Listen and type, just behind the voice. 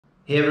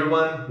Hey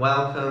everyone,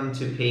 welcome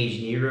to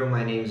Page Neuro.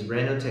 My name is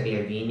Breno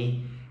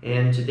Tagliavini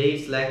and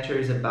today's lecture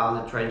is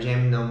about the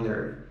trigeminal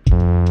nerve.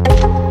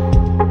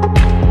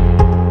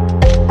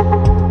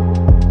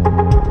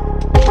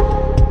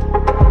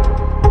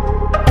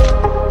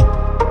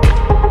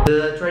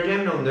 The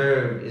trigeminal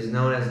nerve is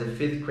known as the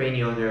fifth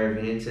cranial nerve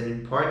and it's an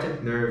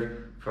important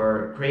nerve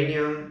for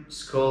cranium,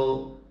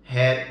 skull,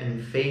 head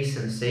and face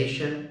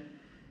sensation,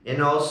 and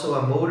also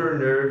a motor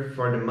nerve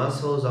for the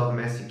muscles of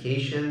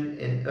mastication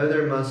and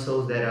other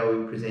muscles that I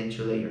will present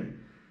you later.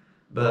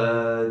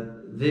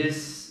 But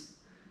this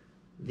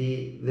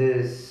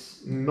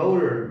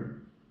motor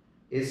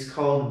is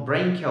called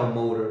branchial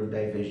motor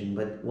division.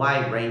 But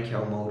why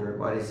branchial motor?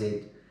 What is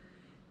it?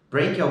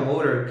 Branchial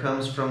motor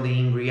comes from the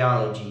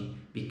embryology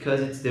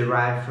because it's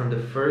derived from the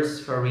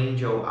first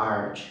pharyngeal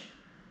arch,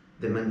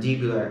 the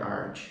mandibular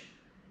arch,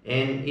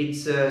 and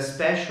it's a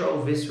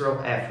special visceral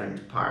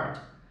efferent part.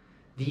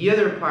 The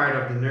other part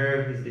of the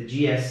nerve is the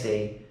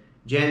GSA,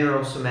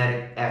 general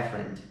somatic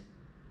efferent.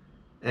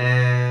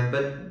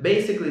 But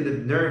basically the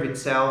nerve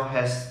itself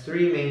has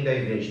three main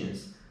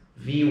divisions,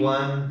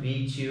 V1,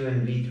 V2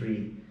 and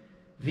V3.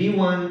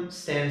 V1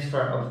 stands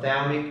for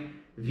ophthalmic,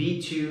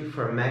 V2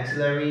 for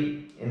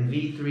maxillary and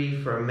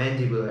V3 for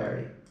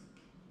mandibulary.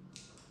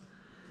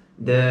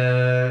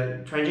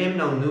 The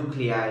trigeminal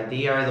nuclei,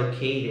 they are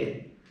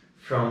located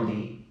from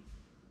the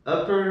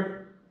upper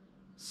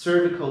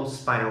cervical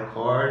spinal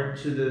cord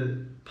to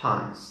the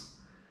pons,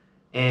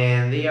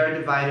 and they are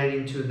divided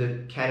into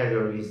the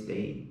categories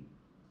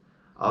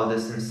of the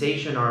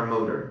sensation or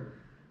motor.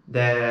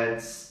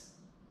 That's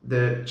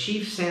the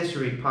chief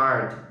sensory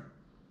part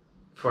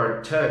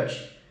for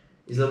touch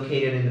is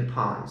located in the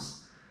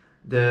pons.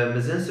 The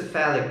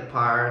mesencephalic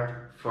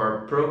part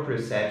for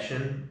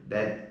proprioception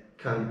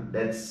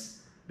that's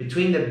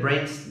between the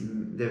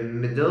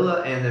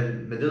medulla and the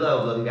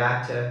medulla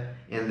oblongata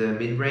and the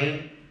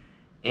midbrain,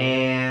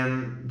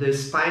 and the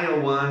spinal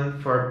one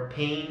for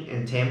pain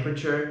and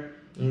temperature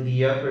in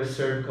the upper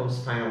cervical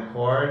spinal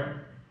cord,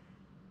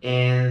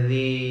 and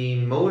the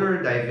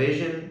motor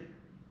division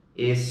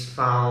is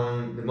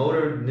found, the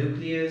motor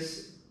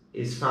nucleus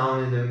is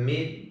found in the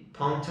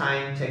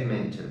mid-pontine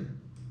tegmentum.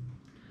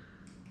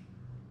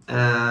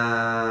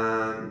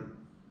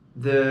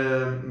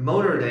 The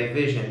motor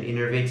division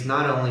innervates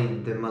not only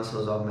the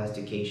muscles of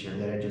mastication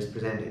that I just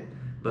presented,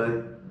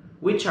 but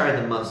which are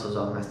the muscles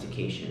of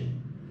mastication?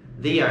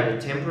 They are the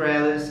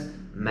temporalis,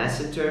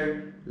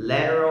 masseter,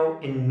 lateral,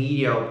 and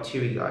medial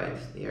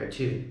pterygoids. They are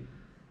two.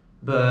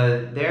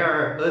 But there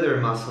are other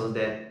muscles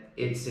that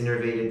it's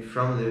innervated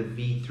from the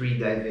V3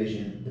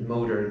 division, the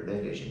motor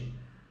division.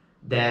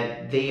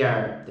 That they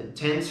are the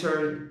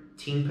tensor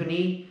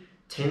tympani,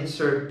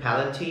 tensor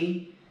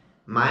palatii,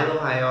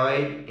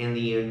 mylohyoid, and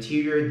the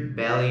anterior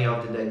belly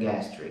of the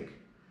digastric.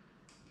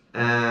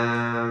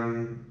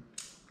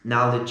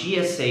 Now the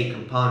GSA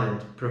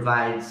component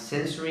provides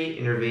sensory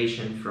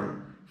innervation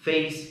from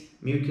face,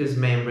 mucous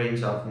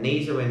membranes of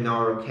nasal and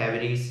oral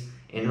cavities,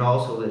 and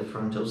also the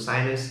frontal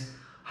sinus,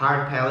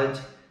 hard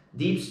palate,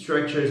 deep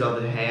structures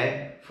of the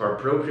head for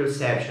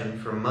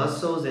proprioception from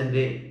muscles and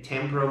the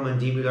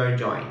temporomandibular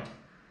joint.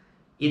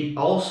 It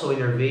also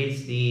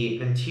innervates the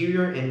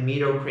anterior and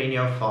middle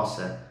cranial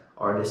fossa,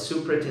 or the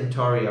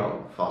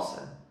supratentorial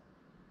fossa.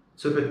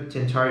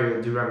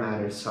 Supratentorial dura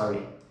mater,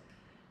 sorry.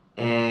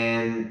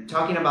 And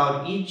talking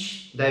about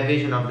each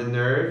division of the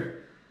nerve,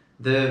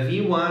 the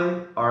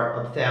V1 or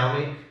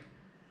ophthalmic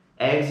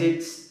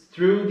exits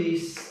through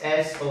this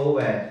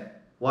SOF.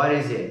 What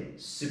is it?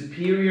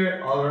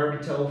 Superior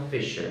orbital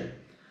fissure.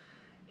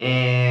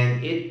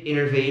 And it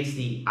innervates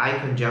the eye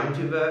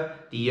conjunctiva,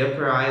 the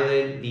upper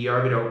eyelid, the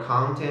orbital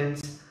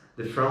contents,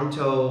 the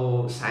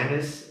frontal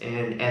sinus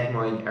and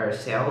ethmoid air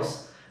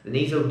cells, the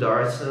nasal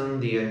dorsum,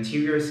 the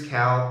anterior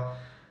scalp,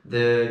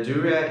 the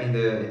dura in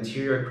the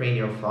anterior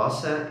cranial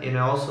fossa, and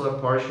also a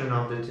portion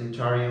of the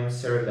tentorium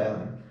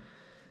cerebellum.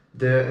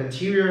 The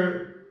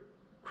anterior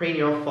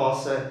cranial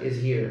fossa is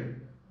here,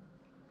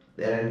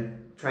 that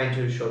I'm trying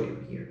to show you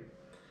here.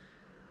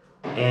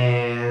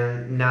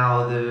 And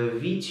now the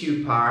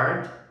V2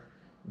 part,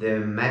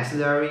 the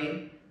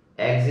maxillary,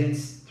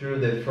 exits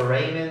through the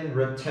foramen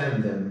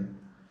rotundum,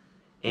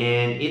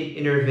 and it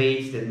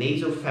innervates the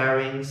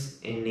nasopharynx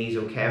and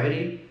nasal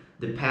cavity,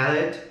 the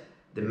palate,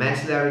 the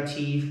maxillary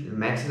teeth, the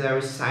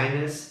maxillary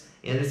sinus,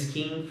 and the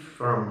skin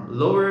from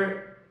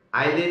lower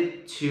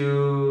eyelid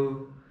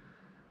to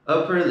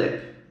upper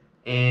lip,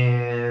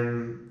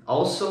 and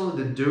also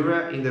the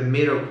dura in the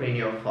middle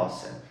cranial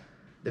fossa.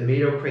 The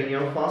middle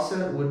cranial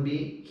fossa would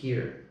be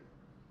here,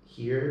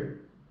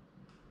 here,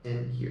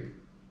 and here.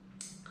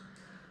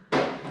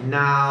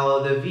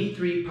 Now the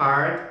V3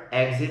 part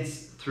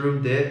exits through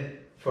the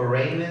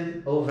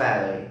foramen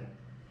ovale,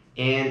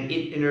 and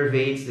it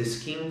innervates the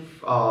skin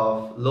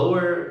of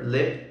lower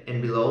lip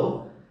and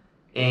below,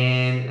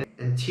 and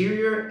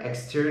anterior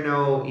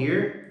external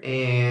ear,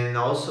 and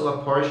also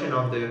a portion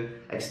of the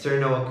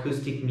external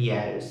acoustic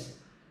meatus.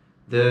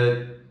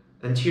 The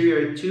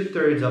anterior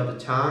 2/3 of the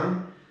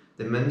tongue,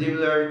 the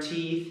mandibular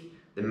teeth,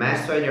 The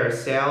mastoid are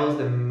cells,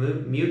 the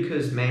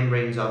mucous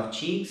membranes of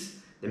cheeks,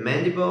 the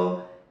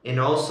mandible, and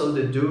also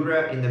the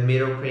dura in the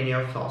middle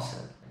cranial fossa.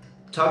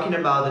 Talking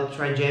about the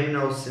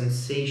trigeminal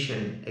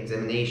sensation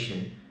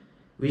examination,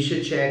 we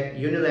should check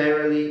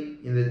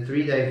unilaterally in the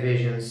 3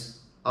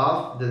 divisions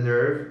of the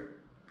nerve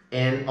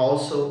and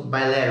also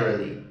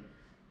bilaterally,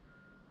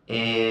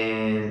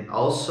 and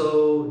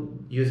also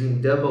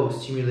using double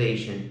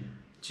stimulation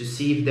to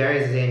see if there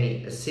is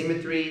any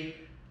asymmetry,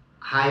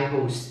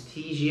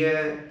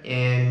 hyposthesia,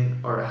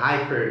 or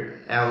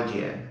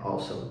hyperalgia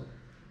also.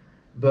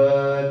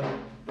 But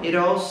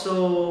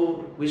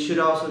we should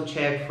also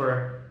check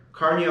for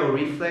cranial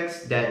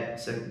reflex.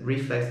 That's a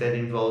reflex that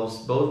involves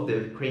both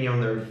the cranial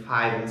nerve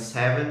 5 and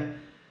 7,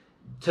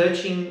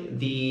 touching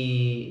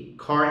the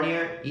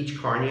cornea, each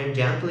cornea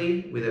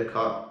gently with a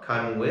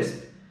cotton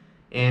wisp,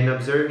 and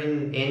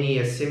observing any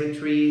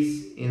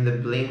asymmetries in the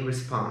blink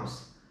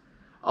response.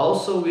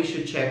 Also, we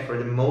should check for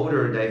the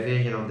motor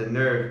division of the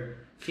nerve,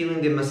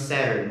 feeling the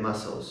masseter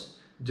muscles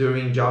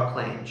during jaw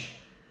clench,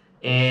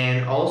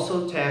 and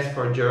also test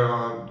for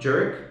jaw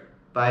jerk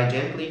by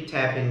gently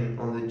tapping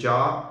on the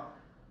jaw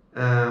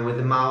with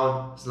the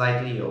mouth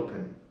slightly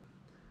open.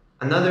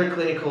 Another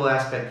clinical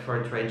aspect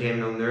for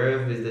trigeminal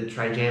nerve is the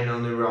trigeminal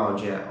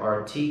neuralgia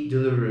or tic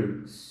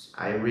douloureuse.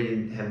 I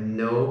really have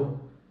no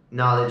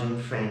knowledge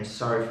in French,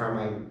 sorry for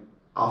my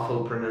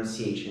awful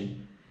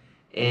pronunciation.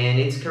 And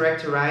it's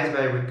characterized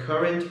by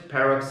recurrent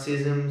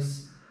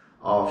paroxysms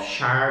of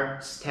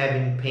sharp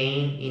stabbing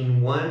pain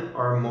in one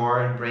or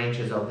more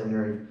branches of the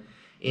nerve.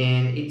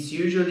 And it's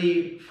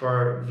usually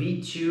for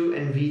V2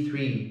 and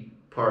V3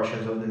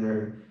 portions of the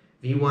nerve.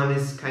 V1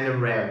 is kind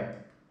of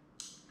rare.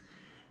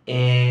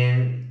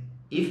 And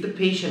if the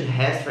patient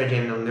has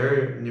trigeminal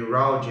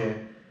neuralgia,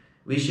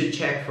 we should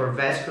check for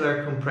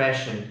vascular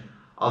compression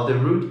of the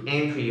root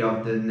entry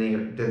of the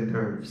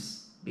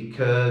nerves,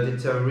 because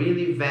it's a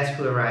really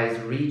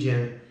vascularized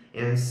region,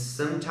 and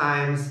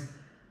sometimes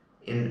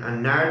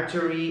an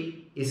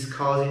artery is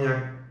causing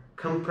a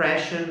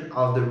compression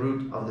of the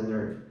root of the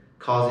nerve,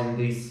 causing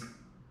this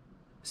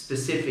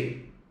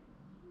specific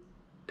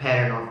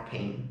pattern of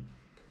pain.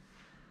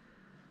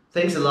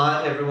 Thanks a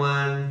lot,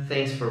 everyone.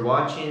 Thanks for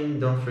watching.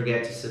 Don't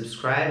forget to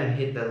subscribe and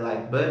hit that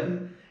like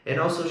button, and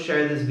also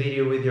share this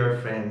video with your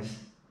friends.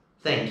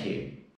 Thank you.